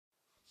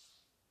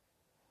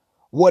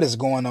What is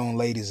going on,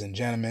 ladies and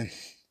gentlemen?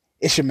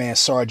 It's your man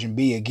Sergeant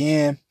B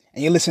again,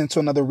 and you're listening to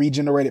another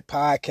Regenerated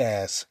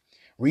podcast,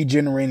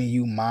 regenerating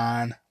you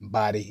mind,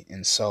 body,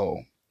 and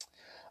soul.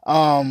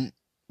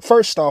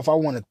 First off, I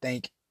want to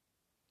thank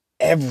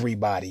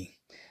everybody.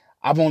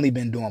 I've only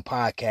been doing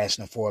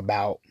podcasting for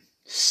about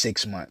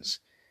 6 months,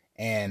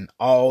 and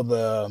all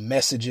the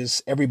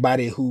messages,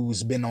 everybody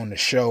who's been on the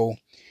show,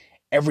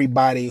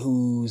 everybody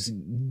who's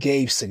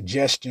gave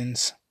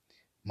suggestions,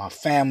 my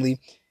family,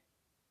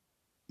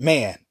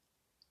 man,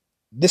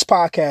 this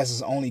podcast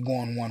is only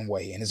going one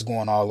way and it's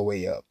going all the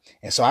way up.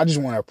 And so I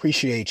just want to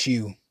appreciate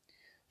you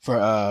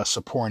for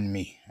supporting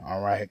me.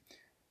 All right.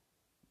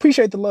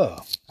 Appreciate the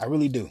love. I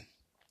really do.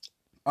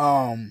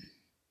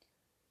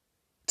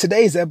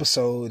 Today's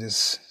episode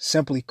is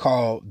simply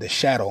called The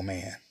Shadow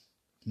Man.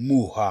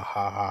 Moo ha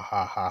ha ha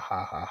ha ha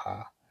ha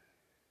ha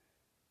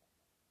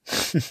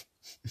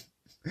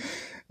ha.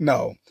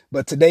 No,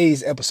 but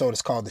today's episode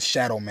is called The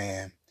Shadow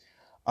Man.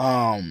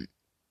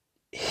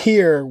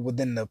 Here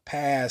within the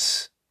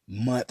past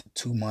month,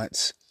 2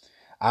 months,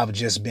 I've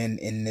just been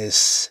in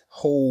this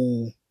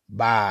whole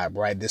vibe,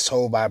 right? This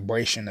whole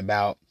vibration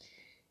about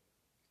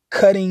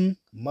cutting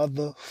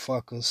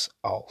motherfuckers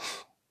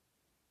off.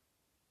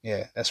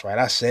 Yeah, that's right.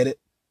 I said it.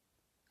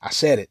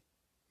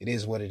 It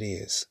is what it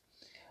is.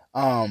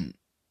 I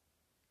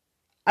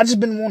just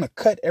been want to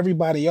cut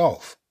everybody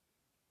off.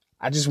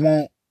 I just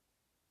want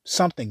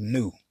something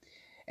new.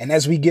 And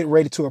as we get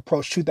ready to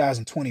approach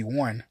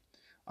 2021,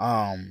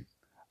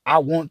 I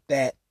want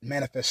that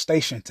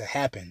manifestation to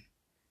happen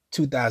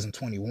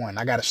 2021.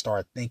 I got to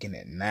start thinking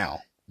it now.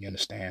 You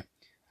understand?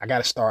 I got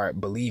to start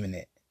believing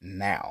it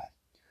now.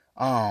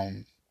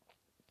 Let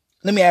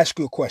me ask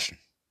you a question.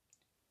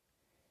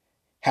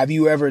 Have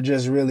you ever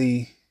just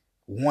really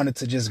wanted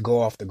to just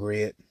go off the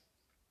grid?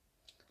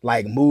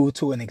 Like move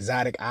to an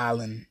exotic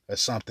island or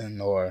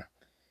something, or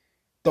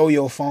throw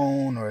your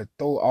phone or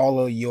throw all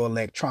of your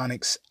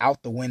electronics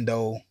out the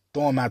window,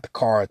 throw them out the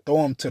car,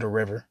 throw them to the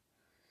river,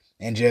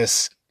 and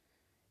just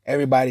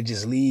everybody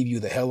just leave you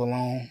the hell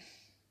alone?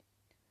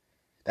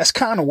 That's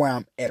kind of where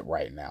I'm at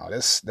right now.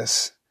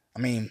 Yesterday,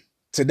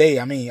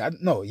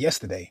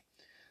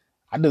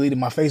 I deleted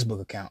my Facebook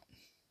account.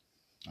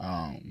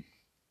 I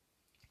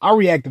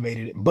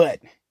reactivated it, but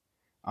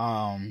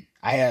I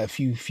had a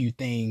few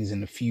things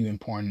and a few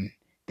important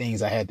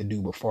things I had to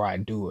do before I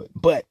do it.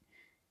 But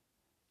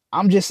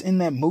I'm just in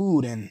that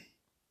mood, and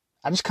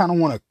I just kind of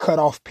want to cut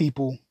off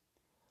people,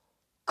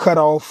 cut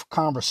off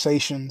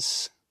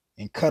conversations,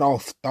 and cut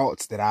off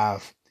thoughts that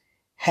I've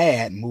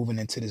had moving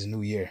into this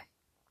new year.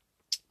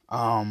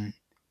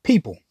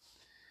 People.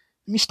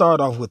 Let me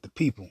start off with the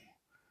people.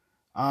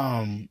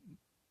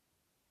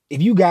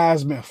 If you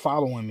guys been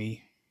following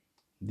me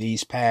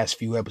these past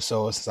few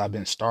episodes since I've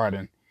been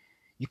starting,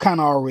 you kind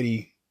of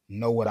already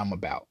know what I'm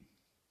about.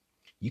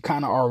 You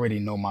kind of already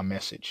know my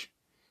message.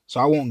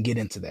 So I won't get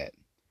into that.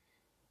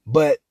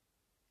 But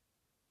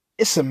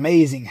it's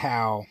amazing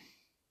how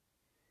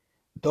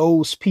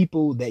those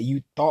people that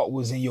you thought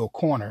was in your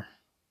corner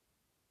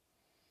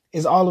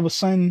is all of a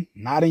sudden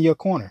not in your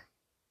corner.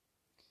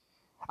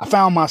 I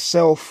found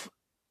myself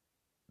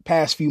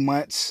past few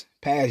months,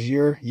 past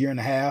year and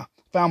a half,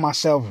 found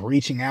myself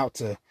reaching out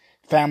to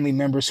family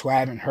members who I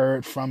haven't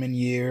heard from in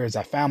years.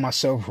 I found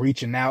myself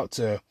reaching out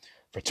to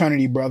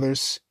fraternity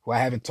brothers who I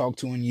haven't talked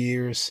to in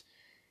years.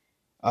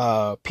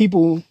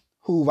 People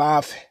who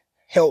I've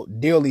held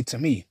dearly to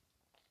me.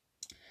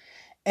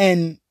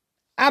 And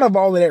out of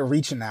all of that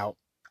reaching out,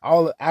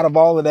 out of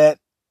all of that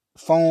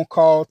phone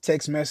call,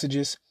 text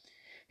messages,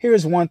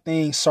 here's one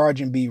thing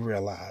Sergeant B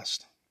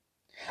realized.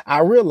 I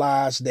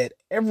realized that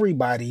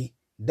everybody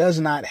does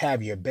not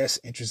have your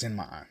best interest in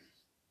mind.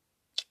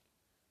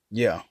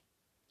 Yeah.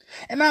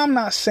 And I'm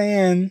not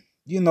saying,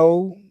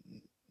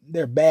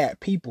 they're bad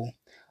people.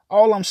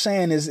 All I'm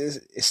saying is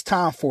it's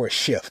time for a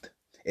shift.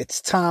 It's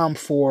time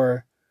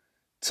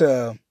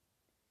to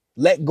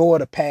let go of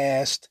the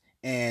past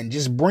and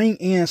just bring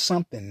in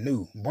something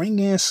new. Bring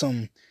in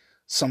some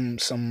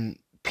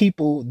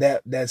people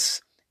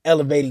that's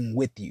elevating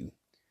with you.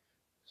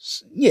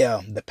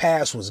 Yeah, the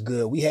past was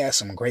good. We had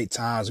some great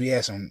times. We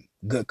had some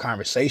good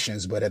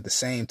conversations, but at the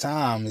same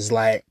time, it's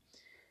like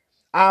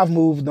I've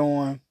moved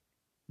on,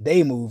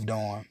 they moved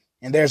on,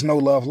 and there's no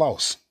love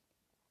lost.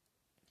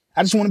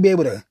 I just want to be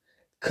able to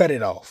cut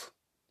it off.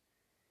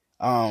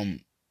 And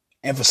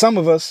for some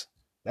of us,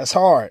 that's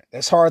hard.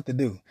 That's hard to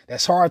do.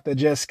 That's hard to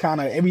just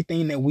kind of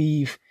everything that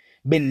we've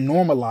been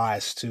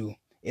normalized to.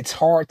 It's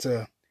hard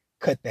to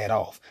cut that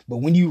off. But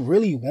when you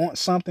really want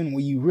something,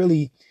 when you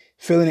really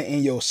feeling it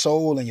in your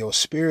soul and your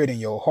spirit and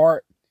your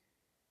heart,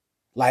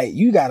 like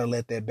you got to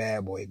let that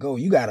bad boy go.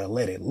 You got to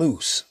let it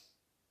loose.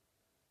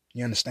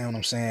 You understand what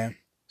I'm saying?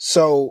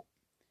 So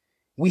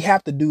we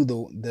have to do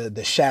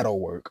the shadow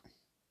work.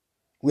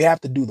 We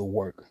have to do the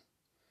work.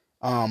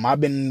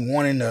 I've been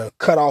wanting to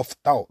cut off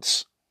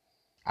thoughts.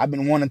 I've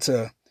been wanting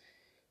to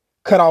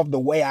cut off the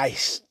way I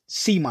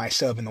see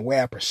myself and the way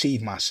I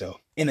perceive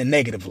myself in a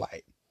negative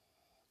light.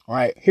 All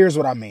right. Here's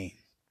what I mean.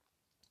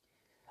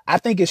 I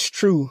think it's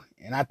true,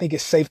 And I think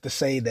it's safe to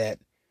say that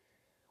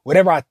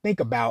whatever I think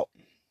about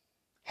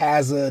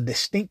has a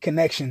distinct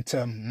connection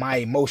to my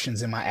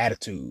emotions and my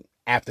attitude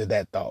after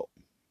that thought.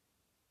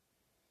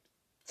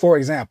 For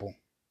example,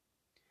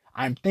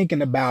 I'm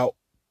thinking about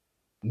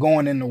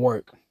going into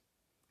work,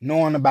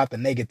 knowing about the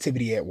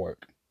negativity at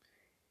work.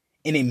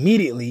 And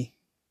immediately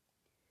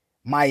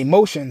my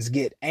emotions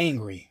get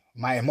angry.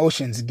 My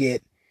emotions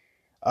get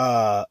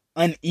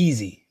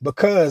uneasy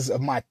because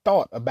of my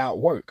thought about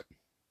work.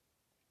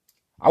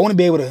 I want to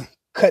be able to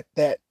cut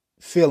that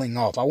feeling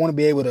off. I want to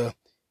be able to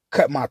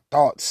cut my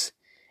thoughts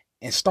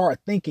and start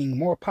thinking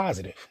more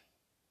positive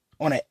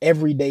on an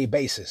everyday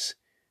basis.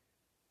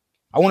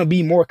 I want to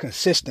be more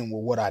consistent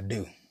with what I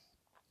do.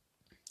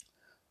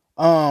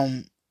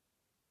 All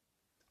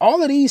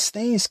of these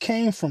things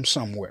came from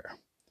somewhere.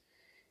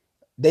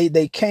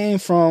 They came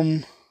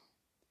from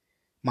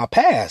my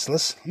past.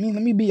 Let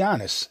me be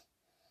honest.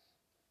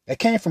 They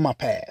came from my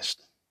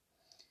past.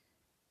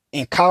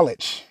 In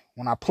college,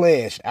 when I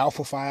pledged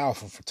Alpha Phi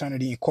Alpha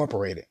Fraternity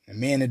Incorporated, a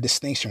man of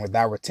distinction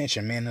without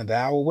retention, man of the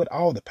hour with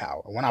all the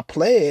power. When I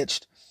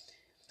pledged,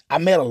 I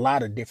met a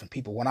lot of different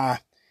people. When I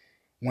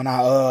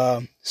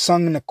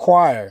sung in the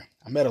choir,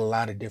 I met a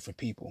lot of different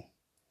people.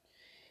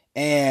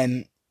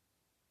 And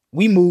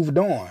we moved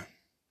on.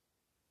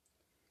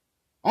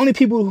 Only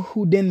people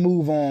who didn't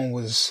move on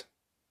was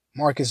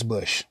Marcus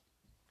Bush,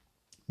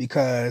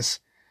 because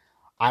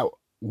I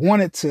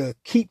wanted to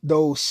keep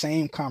those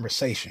same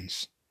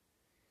conversations.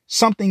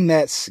 Something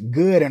that's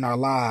good in our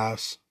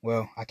lives.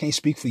 Well, I can't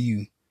speak for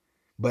you,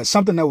 but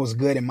something that was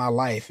good in my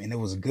life and it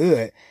was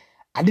good.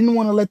 I didn't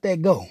want to let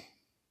that go.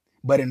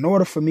 But in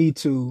order for me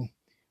to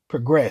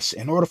progress,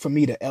 in order for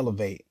me to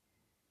elevate,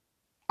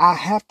 I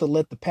have to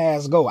let the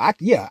past go. I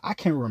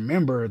can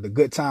remember the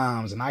good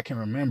times and I can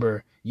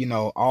remember,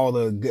 all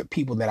the good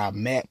people that I've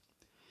met.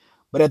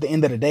 But at the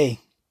end of the day,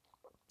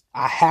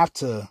 I have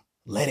to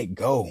let it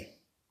go.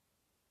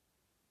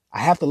 I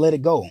have to let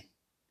it go.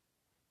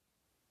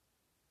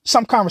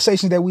 Some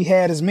conversations that we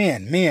had as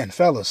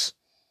fellas,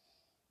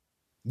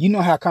 you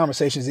know how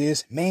conversations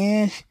is.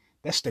 Man,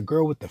 that's the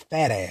girl with the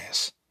fat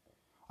ass.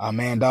 Oh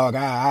man, dog,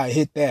 I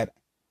hit that.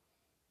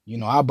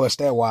 I bust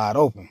that wide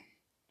open.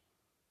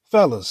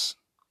 Fellas,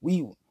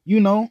 we've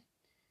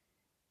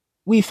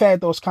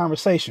had those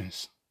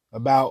conversations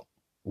about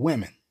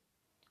women.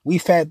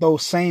 We've had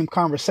those same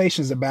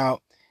conversations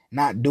about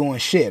not doing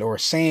shit or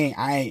saying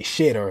I ain't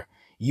shit or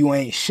you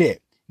ain't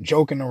shit,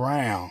 joking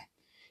around,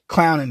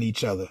 clowning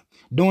each other,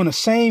 doing the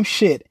same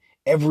shit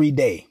every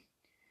day.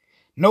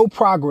 No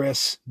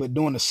progress, but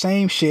doing the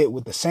same shit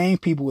with the same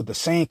people with the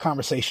same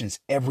conversations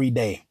every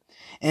day.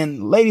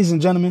 And ladies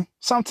and gentlemen,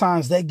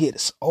 sometimes that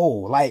gets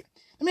old. Like,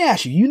 let me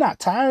ask you, you not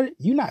tired?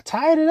 You not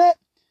tired of that?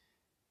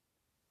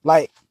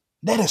 Like,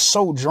 that is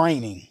so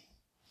draining.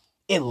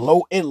 It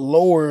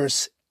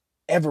lowers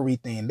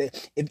everything.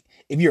 If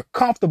you're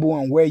comfortable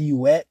in where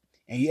you at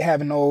and you're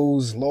having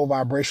those low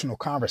vibrational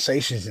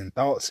conversations and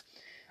thoughts,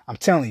 I'm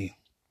telling you,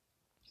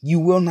 you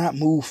will not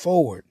move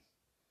forward.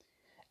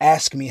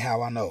 Ask me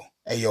how I know.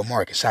 Hey, yo,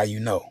 Marcus, how you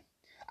know?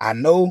 I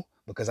know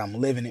because I'm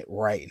living it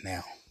right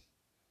now.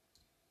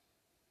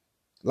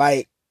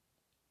 Like,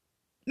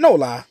 no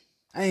lie,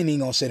 I ain't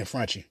even gonna sit in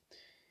front of you.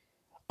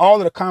 All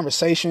of the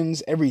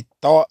conversations, every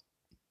thought,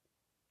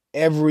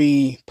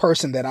 every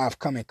person that I've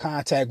come in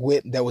contact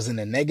with that was in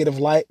a negative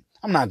light,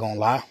 I'm not gonna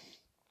lie.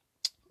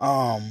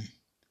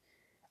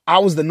 I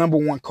was the number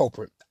one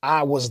culprit.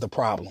 I was the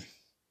problem.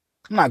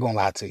 I'm not gonna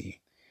lie to you.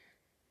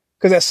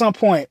 Because at some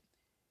point,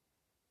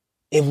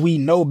 if we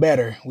know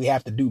better, we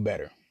have to do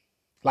better.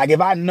 Like if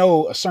I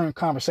know a certain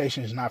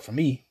conversation is not for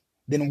me,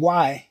 then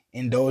why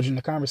indulge in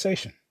the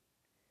conversation?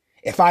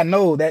 If I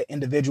know that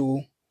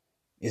individual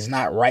is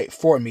not right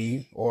for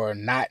me or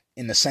not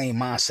in the same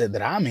mindset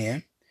that I'm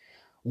in,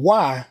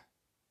 why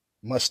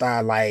must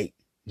I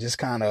just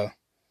to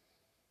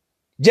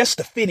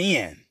fit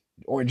in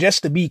or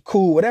just to be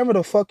cool, whatever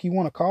the fuck you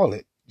want to call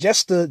it,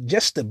 just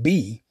to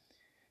be,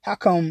 how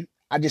come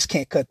I just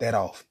can't cut that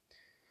off?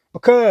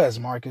 Because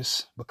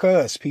Marcus,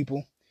 because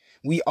people,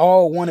 we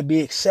all want to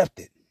be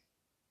accepted.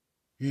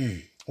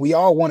 We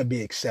all want to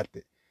be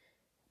accepted.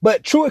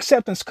 But true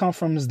acceptance comes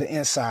from the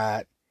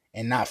inside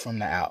and not from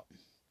the out.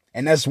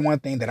 And that's one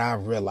thing that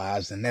I've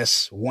realized. And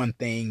that's one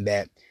thing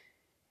that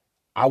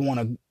I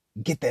want to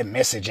get that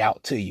message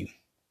out to you.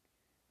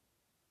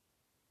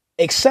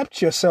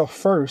 Accept yourself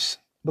first,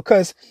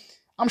 because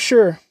I'm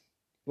sure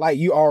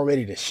you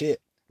already the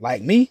shit.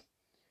 Like me,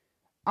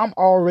 I'm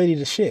already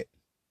the shit.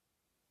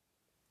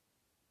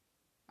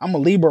 I'm a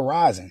Libra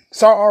rising.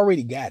 So I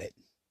already got it.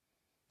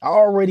 I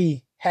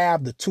already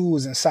have the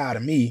tools inside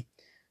of me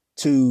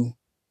to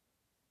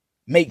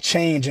make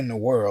change in the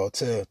world,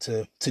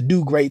 to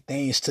do great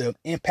things, to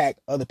impact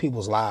other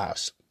people's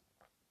lives.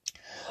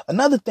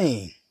 Another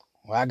thing,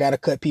 I got to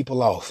cut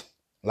people off.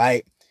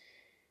 Like,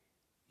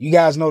 you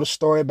guys know the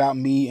story about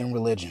me and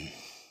religion.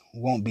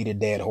 We won't beat a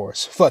dead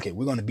horse. Fuck it.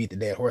 We're going to beat the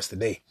dead horse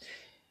today.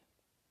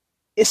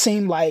 It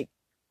seemed like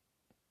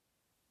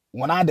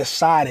when I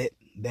decided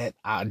that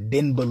I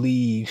didn't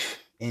believe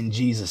in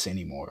Jesus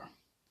anymore,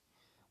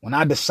 when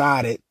I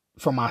decided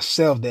for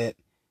myself that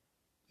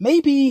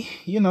maybe,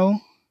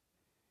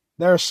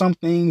 there are some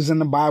things in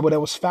the Bible that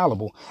was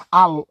fallible.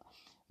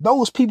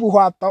 Those people who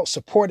I thought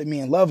supported me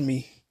and loved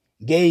me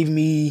gave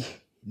me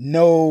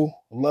no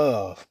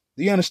love.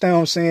 Do you understand what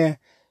I'm saying?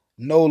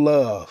 No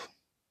love.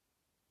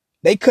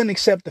 They couldn't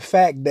accept the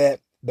fact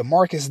that the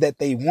Marcus that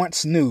they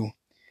once knew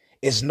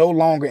is no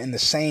longer in the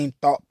same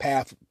thought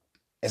path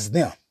as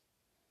them.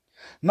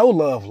 No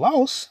love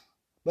lost,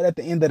 but at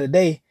the end of the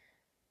day,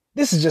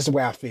 this is just the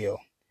way I feel.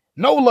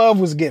 No love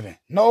was given.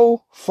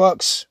 No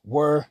fucks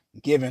were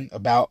given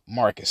about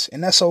Marcus.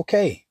 And that's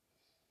okay.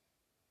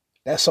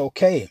 That's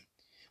okay.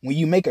 When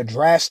you make a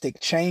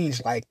drastic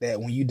change like that,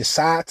 when you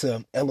decide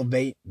to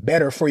elevate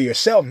better for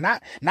yourself,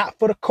 not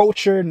for the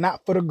culture,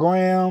 not for the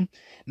gram,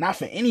 not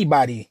for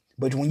anybody,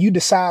 but when you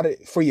decide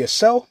it for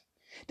yourself,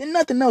 then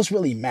nothing else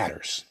really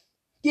matters.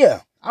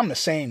 Yeah, I'm the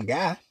same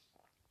guy.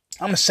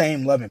 I'm the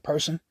same loving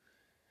person.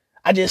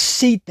 I just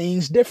see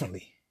things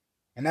differently.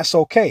 And that's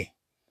okay.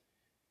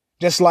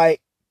 Just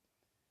like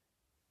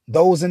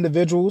those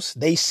individuals,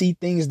 they see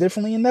things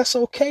differently, and that's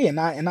okay. And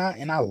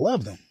I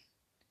love them.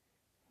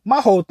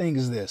 My whole thing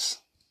is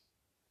this.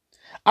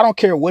 I don't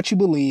care what you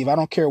believe. I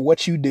don't care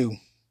what you do.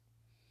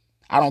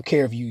 I don't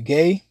care if you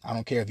gay. I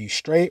don't care if you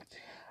straight.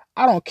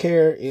 I don't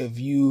care if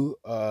you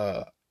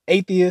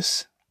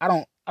atheist. I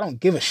don't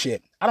give a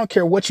shit. I don't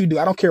care what you do.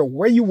 I don't care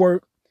where you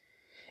work.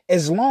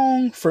 As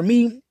long, for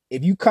me,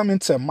 if you come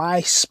into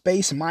my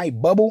space, my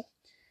bubble,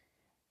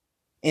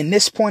 in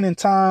this point in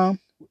time,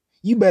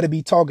 you better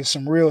be talking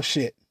some real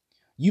shit.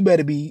 You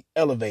better be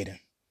elevating.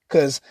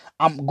 Because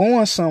I'm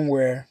going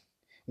somewhere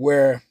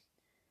where,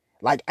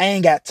 like, I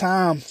ain't got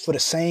time for the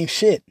same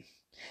shit.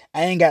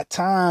 I ain't got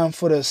time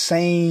for the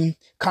same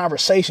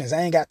conversations.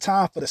 I ain't got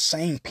time for the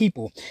same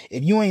people.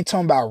 If you ain't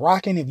talking about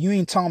rocking, if you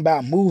ain't talking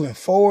about moving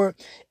forward,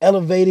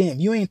 elevating, if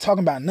you ain't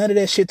talking about none of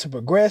that shit to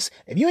progress,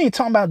 if you ain't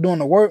talking about doing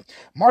the work,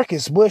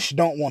 Marcus Bush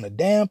don't want a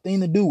damn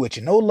thing to do with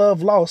you. No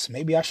love lost.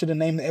 Maybe I should have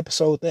named the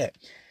episode that.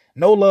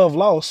 No love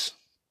lost.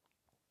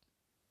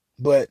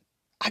 But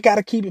I got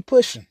to keep it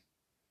pushing.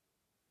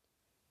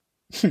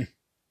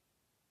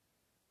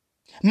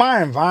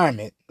 My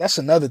environment, that's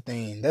another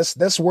thing.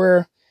 That's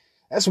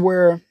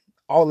where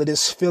all of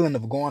this feeling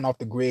of going off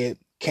the grid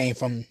came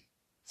from.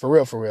 For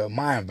real.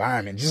 My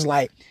environment. Just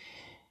like,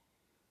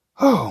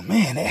 oh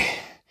man,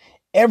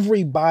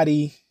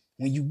 everybody,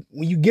 when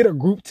you get a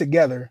group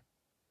together,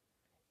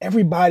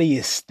 everybody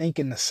is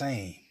thinking the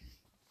same.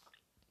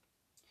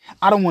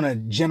 I don't want to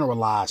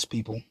generalize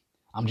people.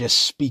 I'm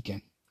just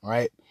speaking,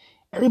 right?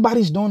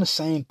 Everybody's doing the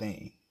same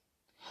thing.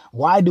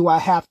 Why do I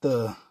have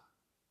to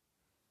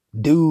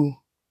do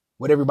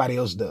what everybody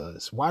else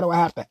does? Why do I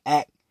have to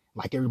act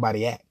like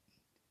everybody act?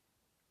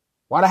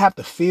 Why do I have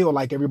to feel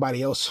like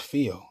everybody else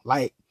feel?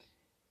 Like,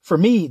 for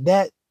me,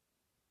 that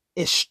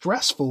is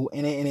stressful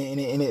and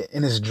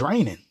it's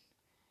draining.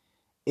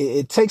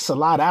 It takes a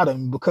lot out of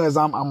me because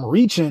I'm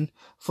reaching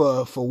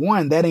for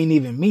one, that ain't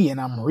even me.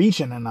 And I'm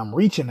reaching and I'm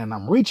reaching and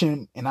I'm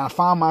reaching. And I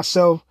find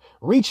myself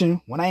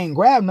reaching when I ain't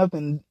grabbed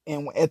nothing.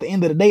 And at the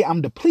end of the day,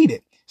 I'm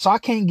depleted. So I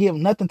can't give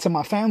nothing to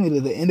my family,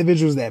 to the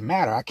individuals that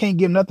matter. I can't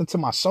give nothing to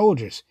my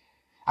soldiers.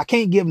 I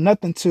can't give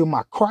nothing to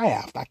my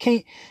craft. I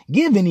can't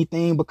give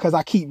anything because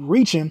I keep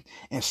reaching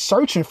and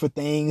searching for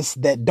things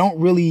that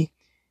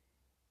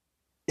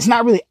it's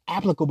not really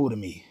applicable to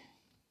me.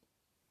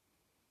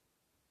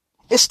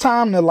 It's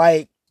time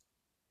to,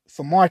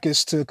 for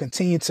Marcus to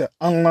continue to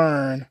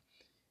unlearn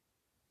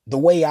the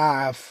way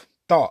I've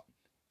thought.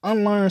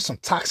 Unlearn some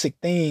toxic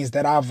things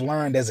that I've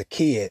learned as a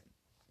kid.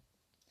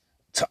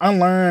 To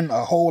unlearn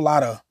a whole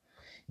lot of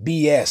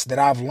BS that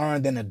I've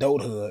learned in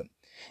adulthood.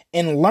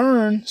 And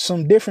learn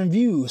some different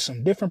views,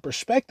 some different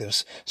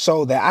perspectives,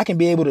 so that I can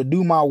be able to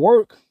do my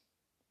work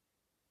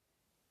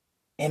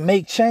and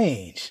make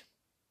change.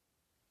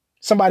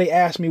 Somebody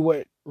asked me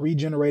what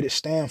regenerated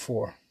stand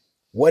for.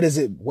 What is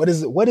it? What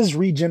is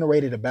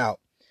regenerated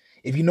about?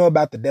 If you know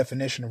about the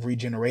definition of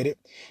regenerated,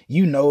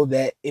 you know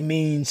that it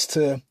means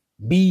to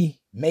be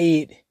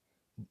made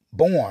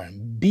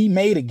born, be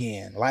made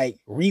again, like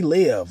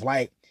relive,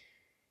 like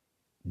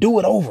do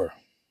it over.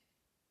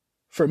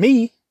 For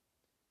me,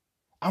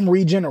 I'm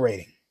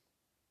regenerating.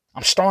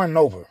 I'm starting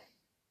over.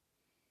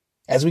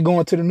 As we go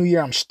into the new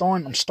year, I'm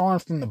starting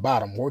from the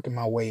bottom, working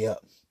my way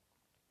up.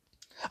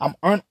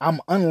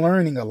 I'm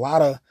unlearning a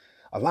lot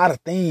of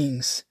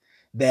things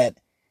that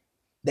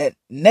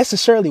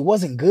necessarily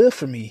wasn't good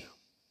for me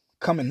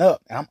coming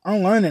up. And I'm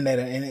unlearning that,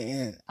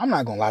 and I'm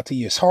not gonna lie to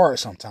you, it's hard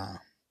sometimes.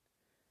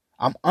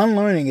 I'm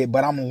unlearning it,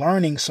 but I'm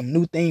learning some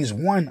new things.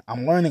 One,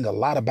 I'm learning a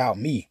lot about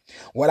me,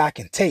 what I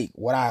can take,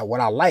 what I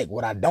like,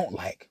 what I don't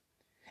like.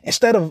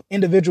 Instead of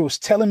individuals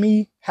telling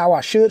me how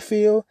I should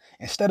feel,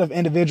 instead of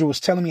individuals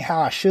telling me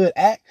how I should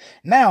act,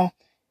 now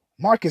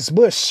Marcus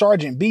Bush,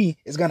 Sergeant B,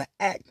 is going to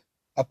act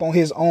upon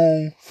his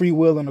own free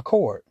will and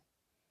accord.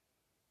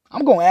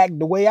 I'm going to act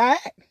the way I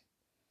act.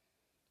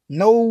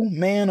 No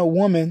man or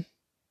woman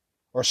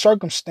or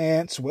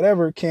circumstance,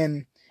 whatever,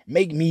 can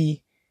make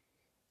me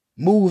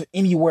move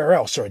anywhere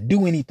else or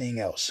do anything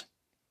else.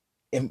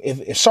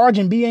 If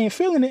Sergeant B ain't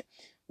feeling it,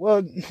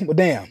 well,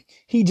 damn,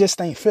 he just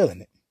ain't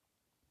feeling it.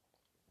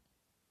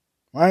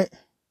 Right?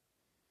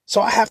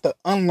 So I have to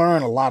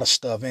unlearn a lot of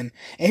stuff. And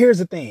here's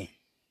the thing.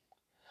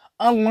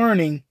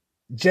 Unlearning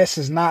just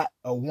is not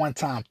a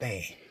one-time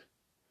thing.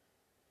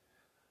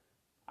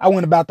 I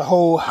went about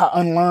I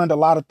unlearned a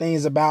lot of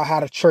things about how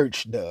the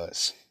church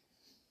does.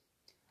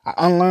 I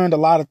unlearned a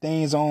lot of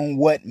things on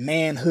what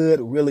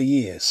manhood really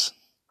is.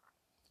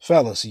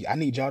 Fellas, I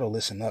need y'all to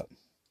listen up.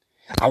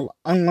 I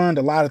unlearned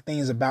a lot of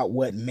things about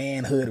what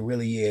manhood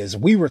really is.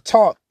 We were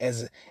taught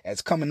as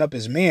coming up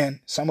as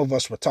men, some of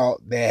us were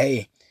taught that,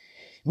 hey,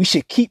 we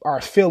should keep our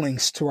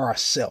feelings to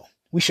ourselves.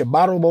 We should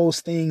bottle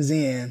those things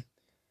in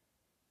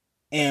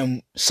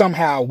and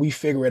somehow we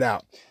figure it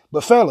out.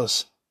 But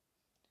fellas,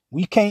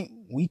 we can't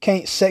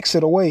sex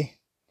it away.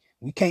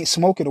 We can't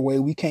smoke it away.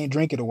 We can't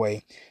drink it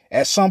away.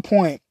 At some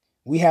point,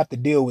 we have to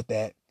deal with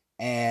that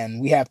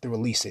and we have to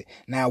release it.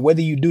 Now,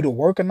 whether you do the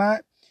work or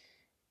not,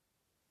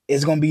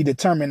 is going to be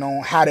determined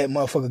on how that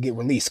motherfucker get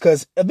released.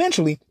 Because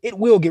eventually it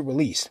will get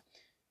released.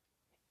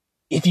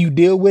 If you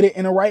deal with it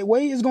in the right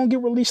way, it's going to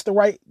get released the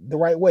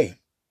right way.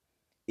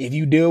 If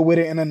you deal with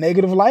it in a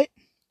negative light,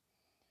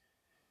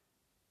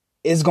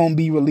 it's going to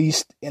be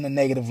released in a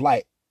negative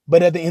light.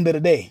 But at the end of the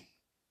day,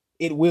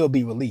 it will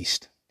be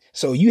released.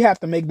 So you have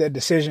to make that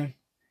decision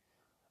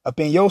up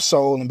in your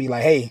soul and be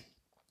like, hey,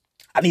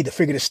 I need to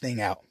figure this thing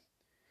out.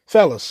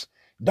 Fellas,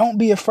 don't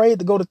be afraid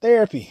to go to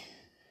therapy.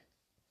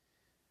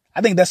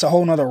 I think that's a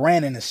whole nother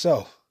rant in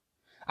itself.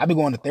 I've been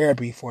going to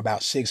therapy for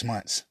about 6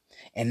 months.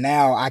 And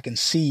now I can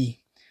see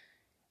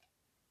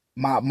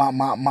my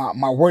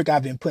work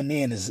I've been putting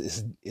in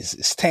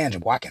is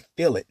tangible. I can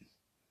feel it.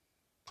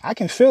 I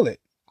can feel it.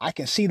 I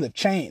can see the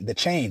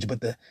change.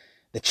 But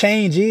the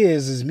change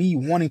is me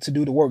wanting to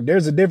do the work.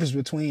 There's a difference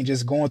between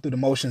just going through the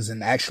motions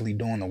and actually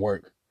doing the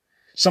work.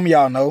 Some of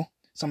y'all know.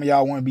 Some of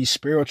y'all want to be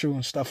spiritual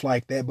and stuff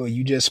like that, but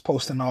you just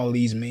posting all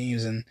these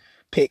memes and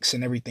pics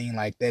and everything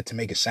like that to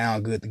make it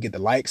sound good to get the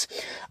likes.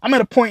 I'm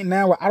at a point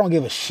now where I don't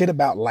give a shit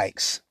about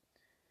likes.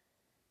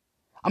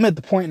 I'm at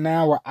the point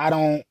now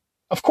where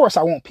of course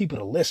I want people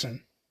to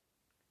listen,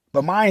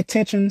 but my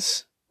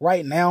intentions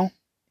right now,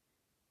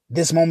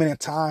 this moment in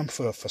time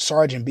for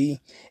Sergeant B,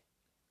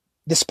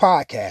 this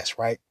podcast,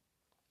 right?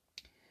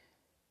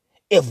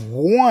 If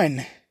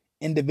one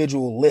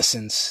individual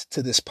listens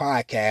to this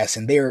podcast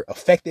and they're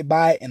affected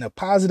by it in a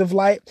positive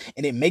light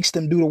and it makes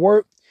them do the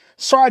work,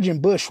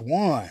 Sergeant Bush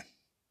won.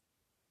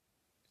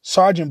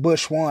 Sergeant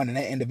Bush won and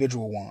that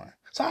individual won.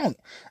 So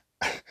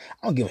I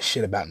don't give a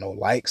shit about no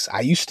likes. I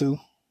used to.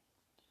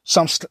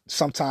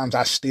 Sometimes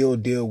I still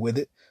deal with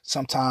it.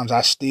 Sometimes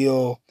I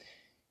still,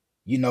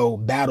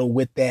 battle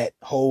with that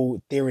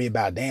whole theory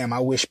about, damn, I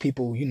wish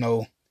people,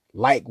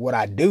 like what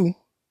I do.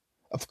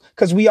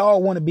 Because we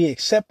all want to be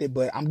accepted,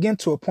 but I'm getting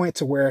to a point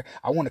to where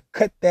I want to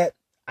cut that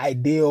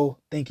ideal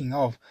thinking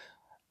off.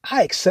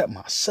 I accept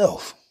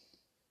myself.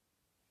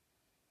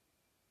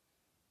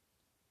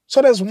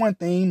 So that's one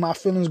thing, my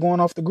feelings going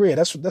off the grid.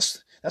 That's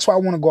why I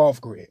want to go off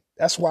grid.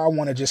 That's why I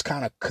want to just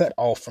kind of cut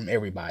off from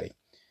everybody.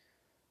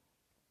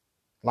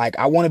 Like,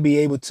 I want to be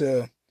able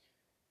to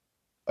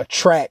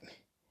attract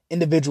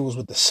individuals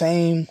with the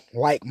same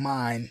like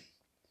mind,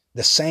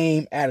 the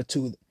same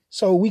attitude,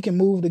 so we can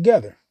move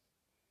together.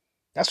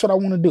 That's what I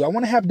want to do. I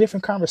want to have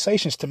different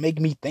conversations to make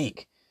me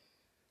think.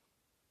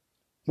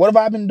 What have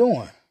I been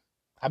doing?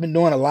 I've been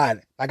doing a lot.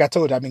 Like I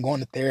told you, I've been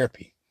going to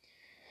therapy.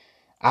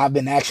 I've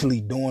been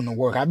actually doing the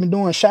work. I've been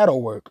doing shadow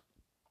work.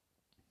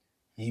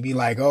 You'd be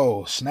like,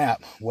 oh,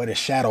 snap. What is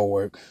shadow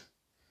work?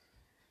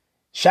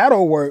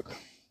 Shadow work,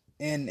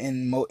 in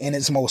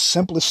its most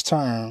simplest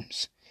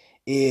terms,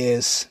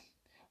 is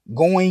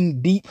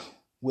going deep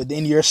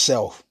within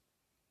yourself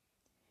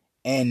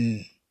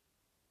and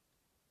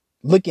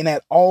looking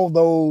at all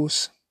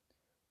those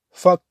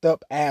fucked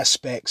up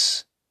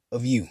aspects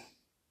of you.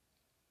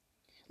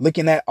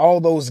 Looking at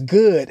all those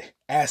good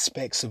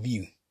aspects of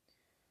you.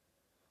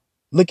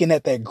 Looking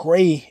at that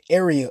gray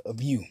area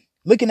of you.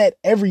 Looking at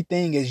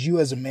everything as you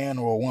as a man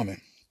or a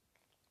woman.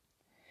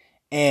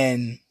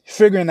 And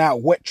figuring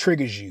out what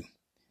triggers you.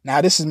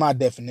 Now, this is my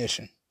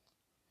definition.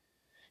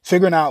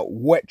 Figuring out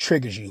what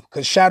triggers you.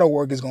 Because shadow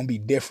work is going to be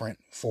different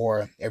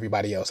for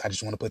everybody else. I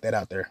just want to put that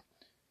out there.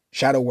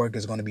 Shadow work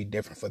is going to be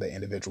different for the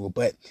individual.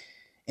 But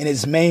in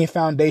its main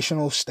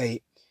foundational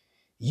state,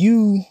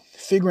 you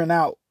figuring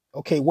out,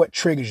 okay, what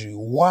triggers you?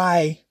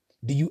 Why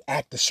do you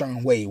act a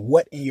certain way?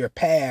 What in your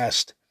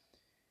past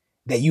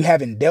that you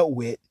haven't dealt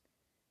with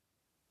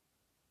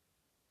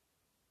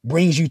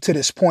brings you to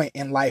this point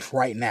in life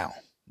right now?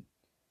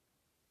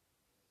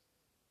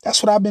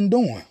 That's what I've been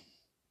doing.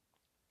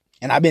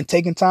 And I've been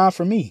taking time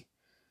for me.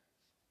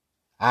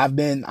 I'm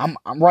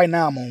right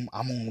now I'm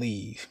on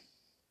leave.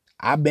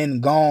 I've been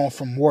gone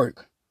from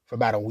work for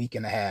about a week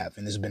and a half,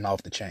 and it's been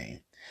off the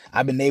chain.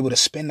 I've been able to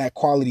spend that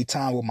quality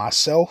time with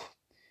myself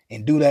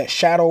and do that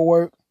shadow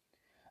work.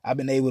 I've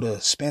been able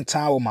to spend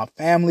time with my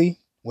family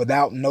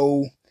without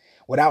no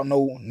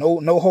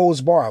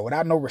holds barred,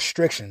 without no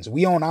restrictions.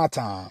 We on our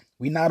time.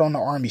 We not on the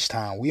Army's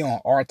time. We on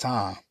our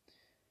time.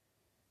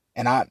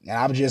 And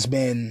I've just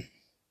been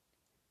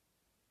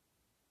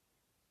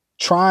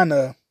trying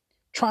to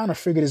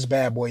figure this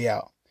bad boy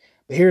out.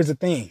 But here's the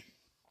thing.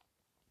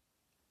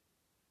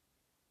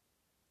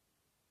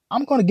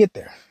 I'm going to get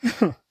there.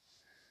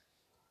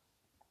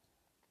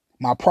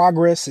 My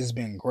progress has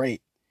been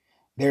great.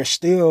 There's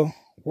still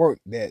work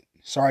that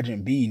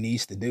Sergeant B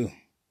needs to do.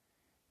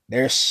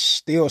 There's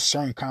still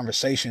certain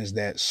conversations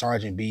that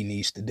Sergeant B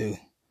needs to do.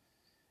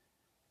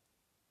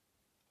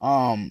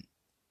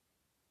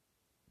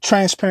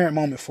 Transparent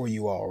moment for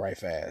you all, right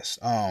fast.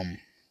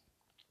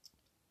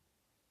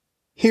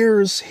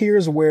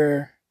 Here's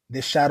where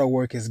this shadow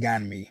work has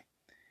gotten me.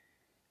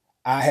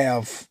 I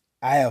have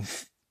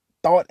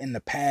thought in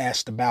the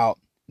past about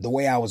the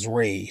way I was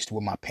raised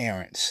with my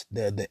parents,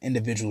 the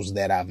individuals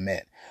that I've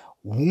met.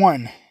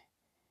 One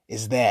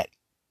is that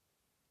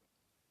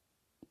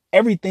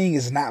everything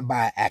is not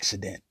by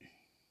accident.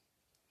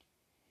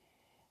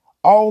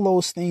 All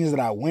those things that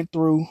I went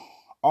through,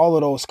 all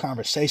of those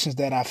conversations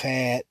that I've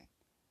had,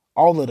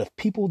 all of the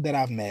people that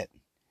I've met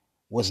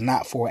was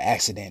not for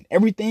accident.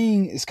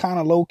 Everything is kind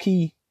of low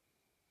key,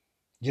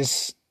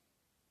 just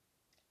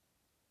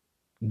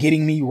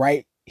getting me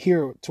right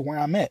here to where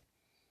I'm at.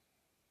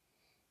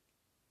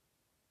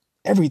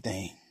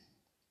 Everything.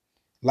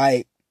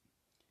 Like,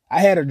 I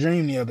had a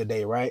dream the other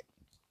day, right?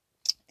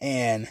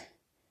 And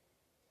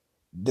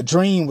the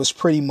dream was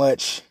pretty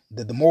much,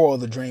 the moral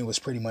of the dream was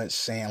pretty much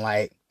saying,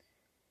 like,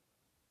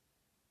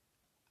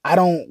 I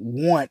don't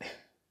want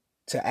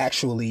to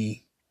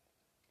actually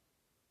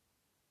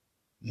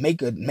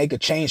make a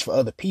change for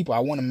other people. I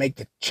want to make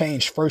the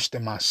change first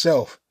in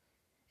myself.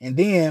 And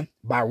then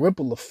by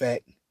ripple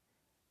effect,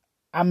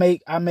 I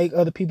make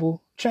other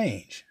people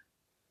change.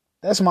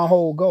 That's my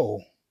whole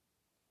goal.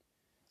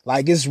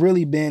 Like, it's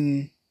really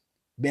been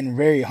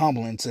very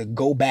humbling to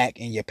go back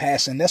in your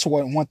past. And that's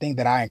one thing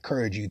that I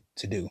encourage you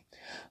to do.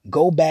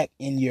 Go back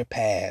in your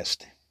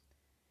past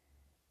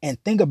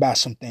and think about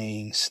some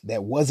things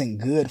that wasn't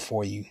good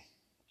for you.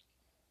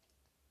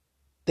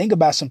 Think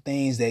about some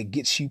things that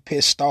gets you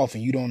pissed off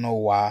and you don't know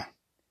why.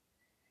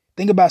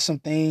 Think about some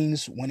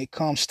things when it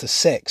comes to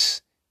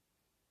sex.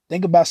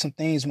 Think about some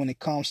things when it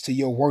comes to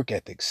your work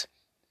ethics.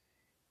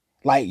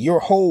 Like, your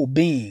whole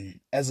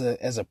being as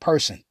a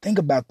person. Think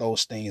about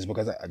those things,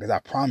 because I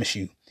promise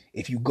you,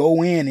 if you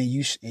go in and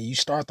you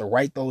start to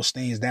write those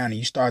things down and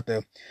you start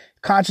to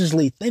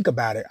consciously think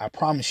about it, I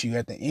promise you,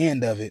 at the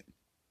end of it,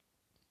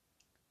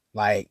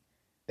 like,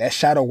 that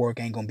shadow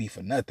work ain't gonna be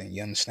for nothing.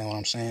 You understand what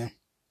I'm saying?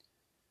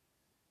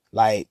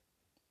 Like,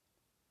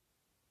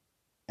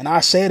 and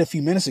I said a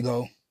few minutes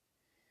ago,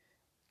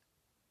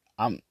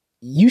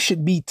 you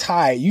should be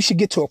tired. You should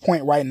get to a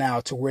point right now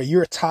to where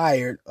you're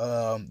tired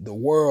of the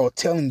world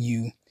telling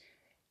you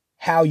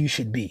how you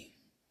should be.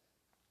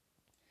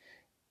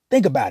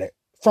 Think about it.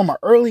 From an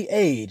early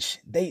age,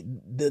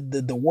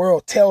 the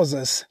world tells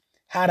us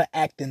how to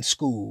act in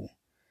school.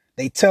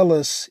 They tell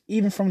us,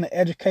 even from the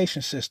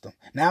education system.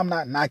 Now, I'm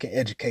not knocking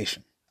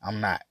education. I'm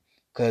not.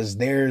 Because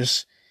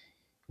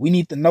we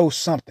need to know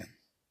something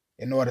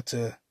in order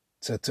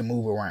to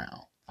move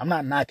around. I'm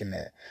not knocking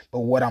that. But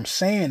what I'm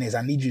saying is,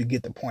 I need you to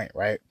get the point,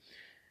 right?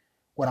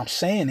 What I'm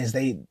saying is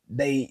they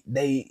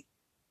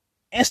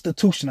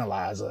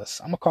institutionalize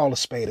us. I'm going to call a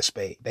spade a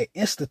spade. They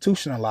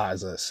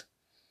institutionalize us.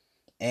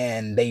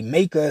 And they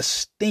make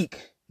us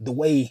think the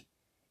way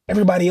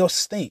everybody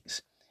else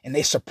thinks. And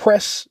they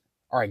suppress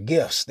our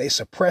gifts. They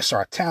suppress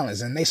our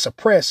talents. And they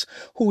suppress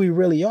who we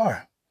really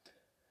are.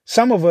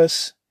 Some of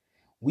us,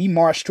 we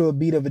march to a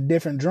beat of a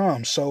different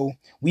drum. So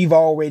we've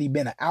already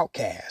been an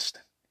outcast.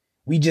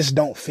 We just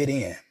don't fit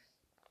in.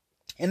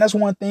 And that's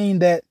one thing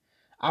that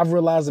I've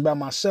realized about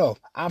myself.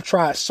 I've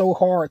tried so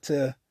hard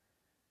to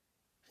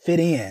fit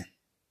in,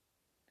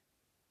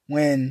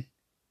 when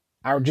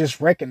I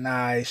just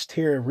recognized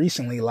here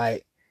recently,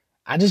 like,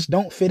 I just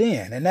don't fit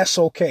in. And that's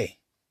okay.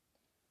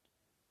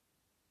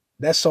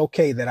 That's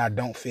okay that I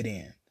don't fit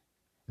in.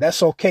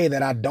 That's okay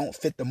that I don't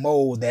fit the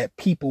mold that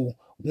people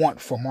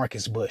want for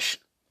Marcus Bush.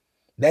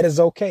 That is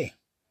okay.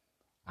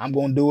 I'm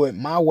going to do it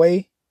my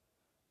way,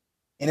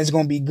 and it's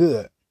going to be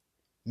good.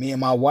 Me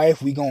and my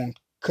wife, we going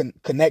to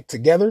connect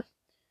together.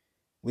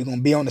 We're going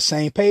to be on the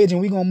same page,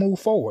 and we're going to move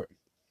forward.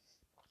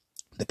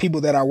 The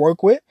people that I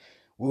work with,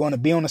 we're going to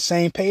be on the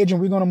same page, and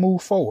we're going to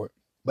move forward.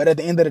 But at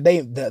the end of the day,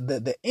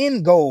 the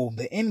end goal,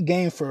 the end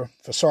game for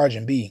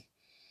Sergeant B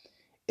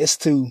is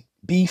to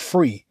be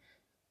free.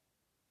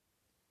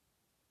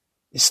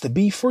 It's to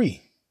be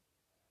free.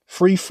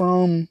 Free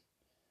from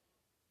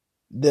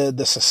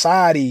the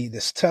society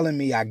that's telling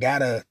me I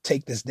gotta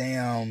take this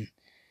damn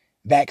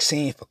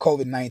vaccine for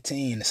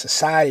COVID-19. The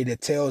society that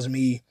tells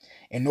me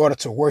in order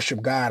to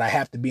worship God, I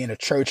have to be in a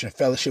church and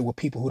fellowship with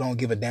people who don't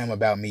give a damn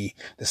about me.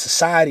 The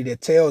society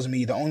that tells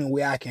me the only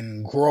way I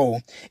can grow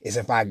is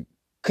if I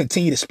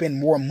continue to spend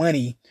more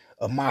money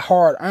of my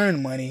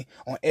hard-earned money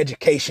on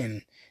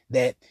education.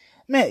 That,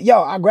 man,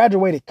 I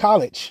graduated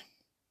college,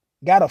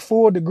 got a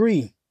full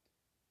degree.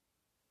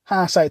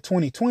 Hindsight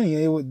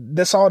 2020.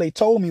 That's all they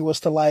told me was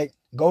to, like,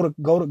 go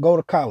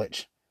to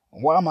college.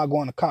 Why am I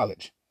going to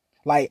college?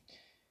 Like,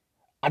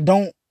 I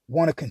don't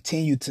want to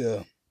continue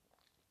to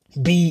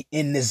be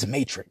in this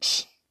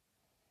matrix.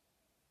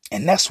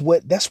 And that's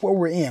what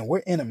we're in. We're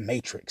in a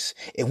matrix.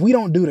 If we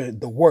don't do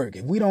the work,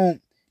 if we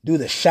don't do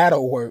the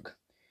shadow work,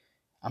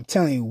 I'm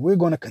telling you, we're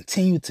going to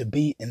continue to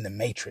be in the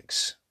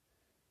matrix.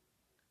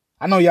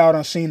 I know y'all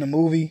done seen the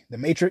movie, The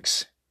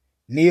Matrix.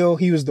 Neo,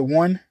 he was the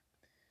one.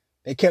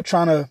 They kept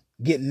trying to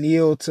get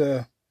Neo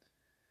to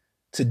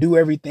do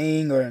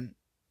everything or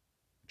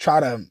try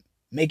to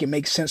make it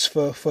make sense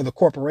for the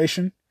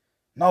corporation.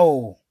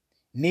 No,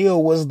 Neo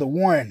was the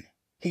one.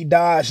 He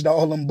dodged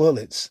all them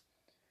bullets.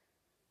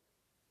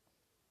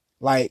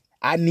 Like,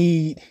 I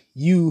need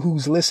you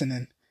who's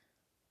listening.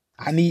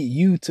 I need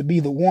you to be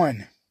the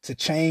one to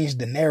change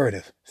the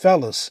narrative.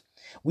 Fellas,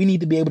 we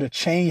need to be able to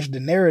change the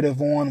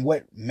narrative on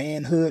what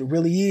manhood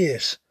really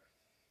is.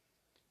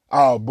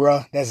 Oh,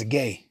 bruh, that's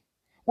gay.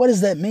 What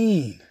does that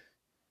mean?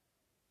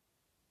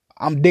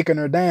 I'm dicking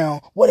her down.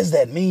 What does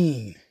that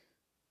mean?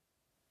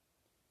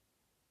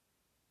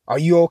 Are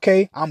you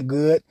okay? I'm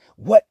good.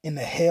 What in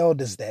the hell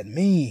does that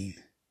mean?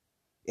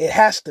 It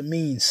has to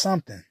mean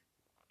something.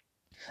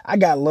 I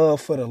got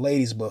love for the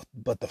ladies,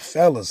 but the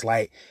fellas,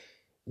 like,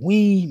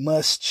 we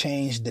must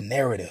change the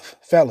narrative.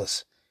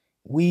 Fellas,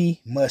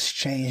 we must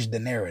change the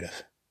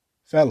narrative.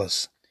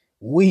 Fellas,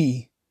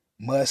 we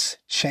must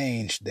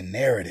change the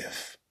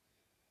narrative.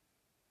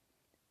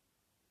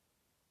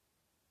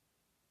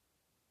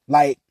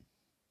 Like,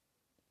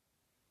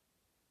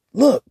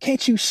 look,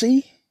 can't you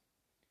see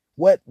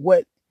what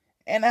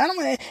and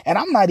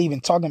I'm not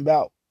even talking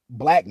about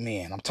black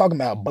men. I'm talking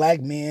about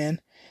black men,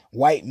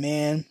 white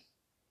men,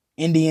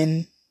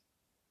 Indian,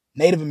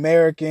 Native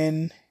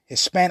American,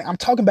 Hispanic. I'm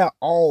talking about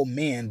all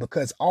men,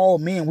 because all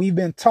men, we've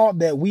been taught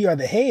that we are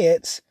the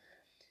heads,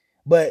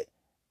 but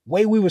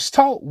way we was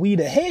taught we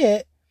the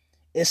head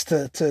is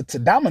to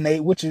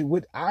dominate, which is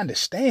what I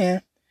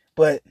understand.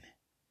 But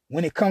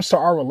when it comes to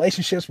our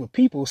relationships with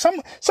people,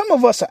 some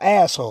of us are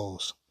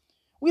assholes.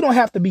 We don't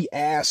have to be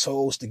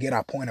assholes to get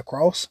our point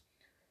across.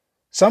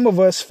 Some of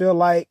us feel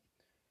like,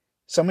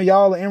 some of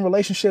y'all are in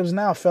relationships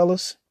now,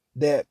 fellas,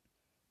 that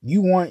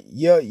you want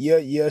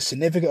your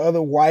significant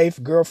other,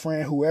 wife,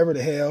 girlfriend, whoever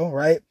the hell,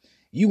 right?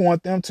 You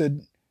want them to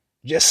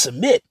just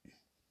submit.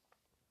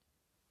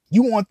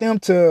 You want them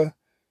to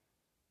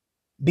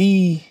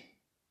be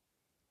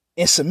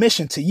in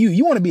submission to you.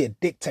 You want to be a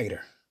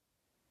dictator.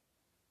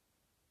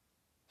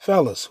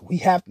 Fellas, we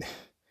have to,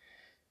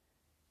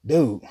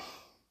 dude,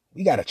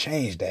 we got to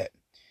change that.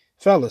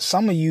 Fellas,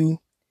 some of you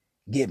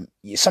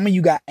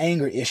got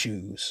anger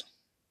issues.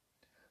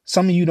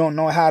 Some of you don't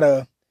know how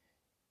to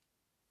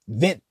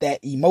vent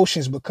that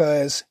emotions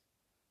because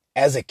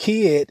as a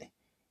kid,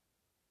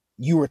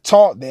 you were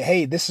taught that,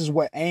 hey, this is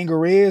what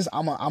anger is.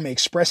 I'm going to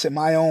express it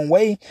my own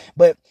way.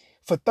 But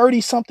for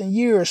 30 something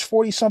years,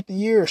 40 something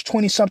years,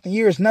 20 something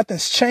years,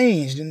 nothing's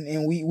changed.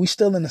 And we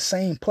still in the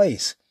same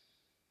place.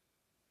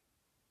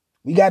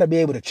 We got to be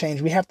able to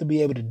change. We have to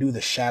be able to do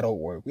the shadow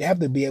work. We have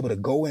to be able to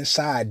go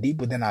inside deep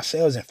within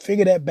ourselves and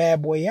figure that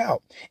bad boy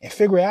out and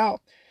figure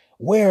out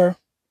where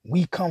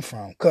we come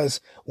from.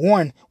 Because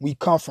one, we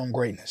come from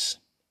greatness.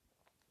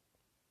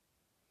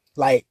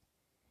 Like,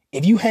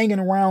 if you hanging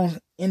around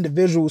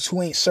individuals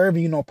who ain't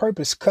serving you no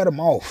purpose, cut them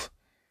off.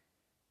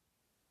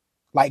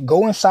 Like,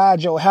 go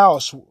inside your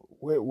house,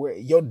 where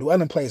your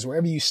dwelling place,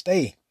 wherever you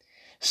stay.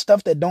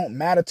 Stuff that don't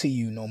matter to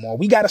you no more.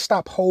 We got to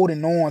stop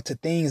holding on to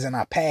things in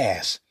our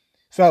past.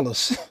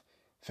 Fellas,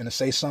 finna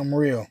say something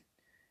real.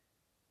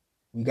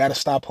 We got to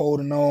stop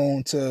holding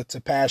on to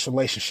past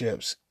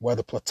relationships,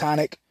 whether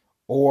platonic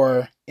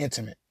or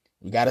intimate.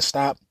 We got to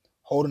stop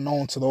holding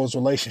on to those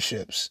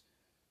relationships.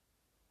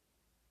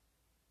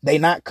 They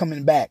not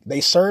coming back.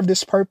 They served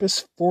its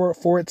purpose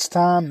for its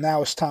time.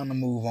 Now it's time to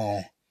move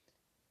on.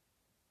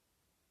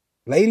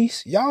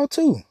 Ladies, y'all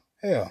too.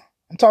 Hell,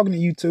 I'm talking to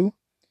you too.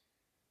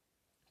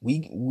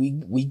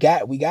 We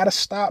gotta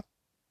stop.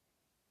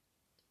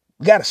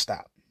 We gotta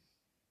stop.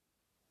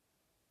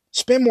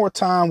 Spend more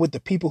time with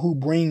the people who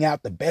bring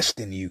out the best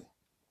in you.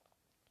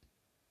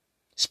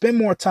 Spend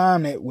more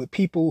time with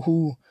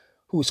people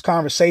whose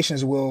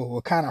conversations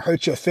will kind of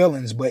hurt your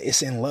feelings, but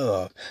it's in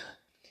love.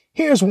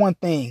 Here's one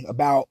thing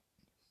about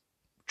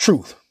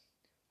truth.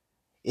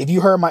 If you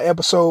heard my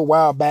episode a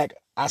while back,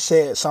 I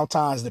said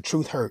sometimes the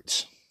truth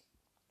hurts.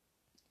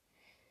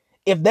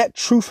 If that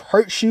truth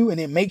hurts you and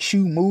it makes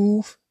you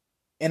move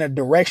in a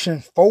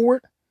direction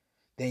forward,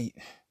 then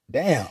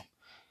damn.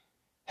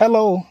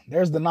 Hello,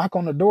 there's the knock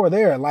on the door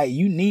there. Like,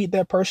 you need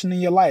that person in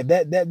your life.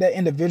 That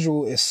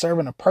individual is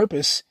serving a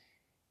purpose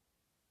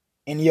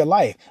in your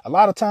life. A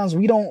lot of times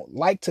we don't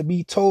like to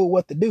be told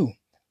what to do.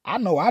 I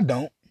know I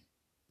don't.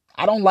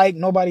 I don't like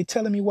nobody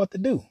telling me what to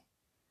do.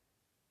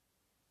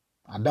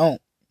 I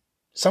don't.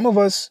 Some of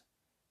us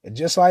are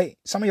just like,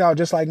 some of y'all are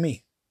just like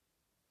me.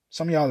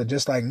 Some of y'all are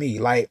just like me.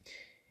 Like,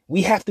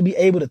 we have to be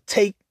able to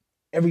take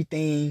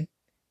everything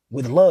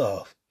with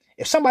love.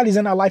 If somebody's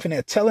in our life and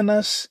they're telling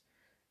us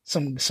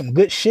some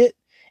good shit,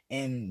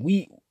 and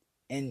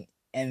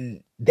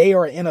and they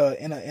are in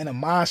a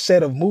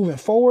mindset of moving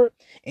forward,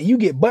 and you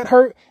get butt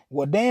hurt,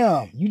 well,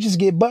 damn, you just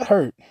get butt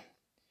hurt.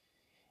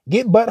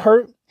 Get butt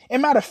hurt.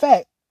 And matter of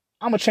fact,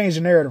 I'm going to change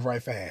the narrative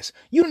right fast.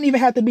 You don't even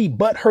have to be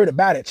butt hurt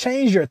about it.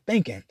 Change your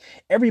thinking.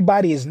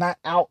 Everybody is not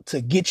out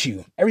to get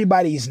you.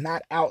 Everybody is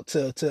not out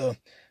to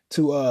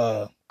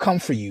come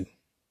for you.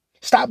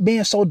 Stop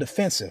being so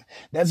defensive.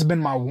 That's been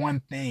my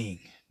one thing.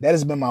 That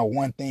has been my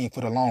one thing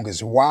for the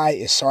longest. Why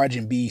is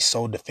Sergeant B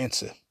so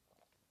defensive?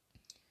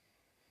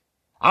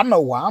 I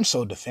know why I'm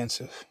so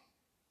defensive.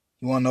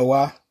 You want to know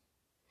why?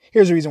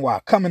 Here's the reason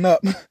why. Coming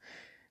up, the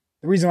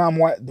reason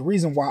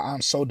why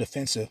I'm so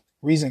defensive.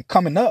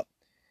 Coming up,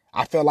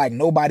 I felt like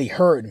nobody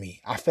heard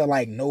me. I felt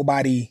like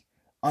nobody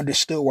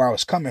understood where I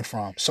was coming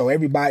from. So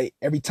every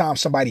time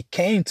somebody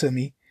came to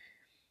me,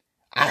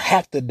 I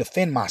have to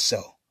defend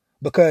myself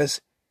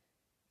because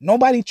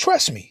nobody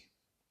trusts me.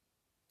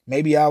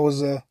 Maybe I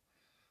was a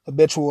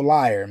habitual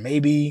liar.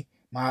 Maybe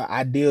my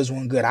ideas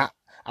weren't good. I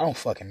don't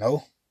fucking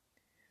know.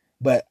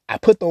 But I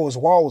put those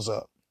walls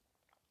up.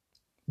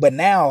 But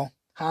now,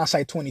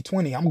 hindsight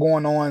 2020, I'm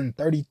going on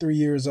 33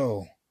 years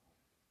old.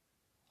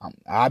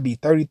 I'll be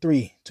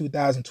 33,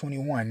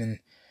 2021. And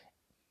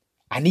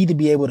I need to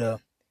be able to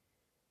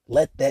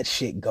let that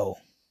shit go.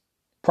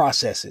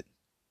 Process it.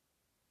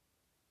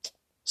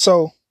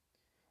 So,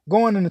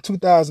 going into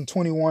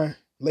 2021,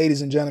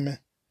 ladies and gentlemen,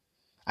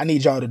 I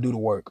need y'all to do the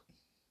work.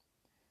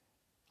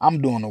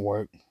 I'm doing the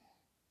work.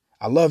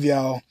 I love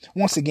y'all.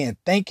 Once again,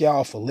 thank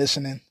y'all for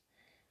listening.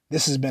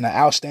 This has been an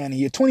outstanding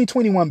year.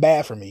 2021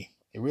 bad for me.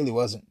 It really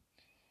wasn't.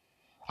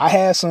 I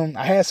had some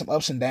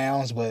ups and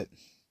downs, but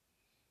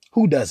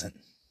who doesn't?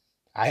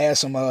 I had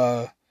some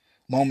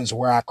moments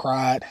where I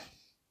cried.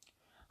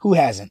 Who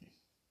hasn't?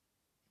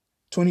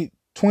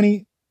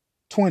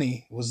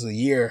 2020 was a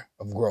year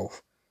of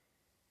growth.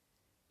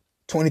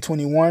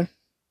 2021,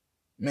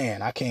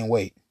 man, I can't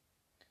wait.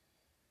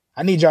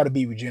 I need y'all to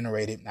be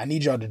regenerated. I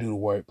need y'all to do the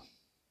work.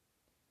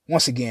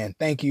 Once again,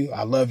 thank you.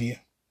 I love you.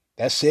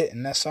 That's it,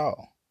 and that's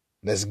all.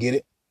 Let's get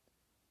it.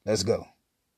 Let's go.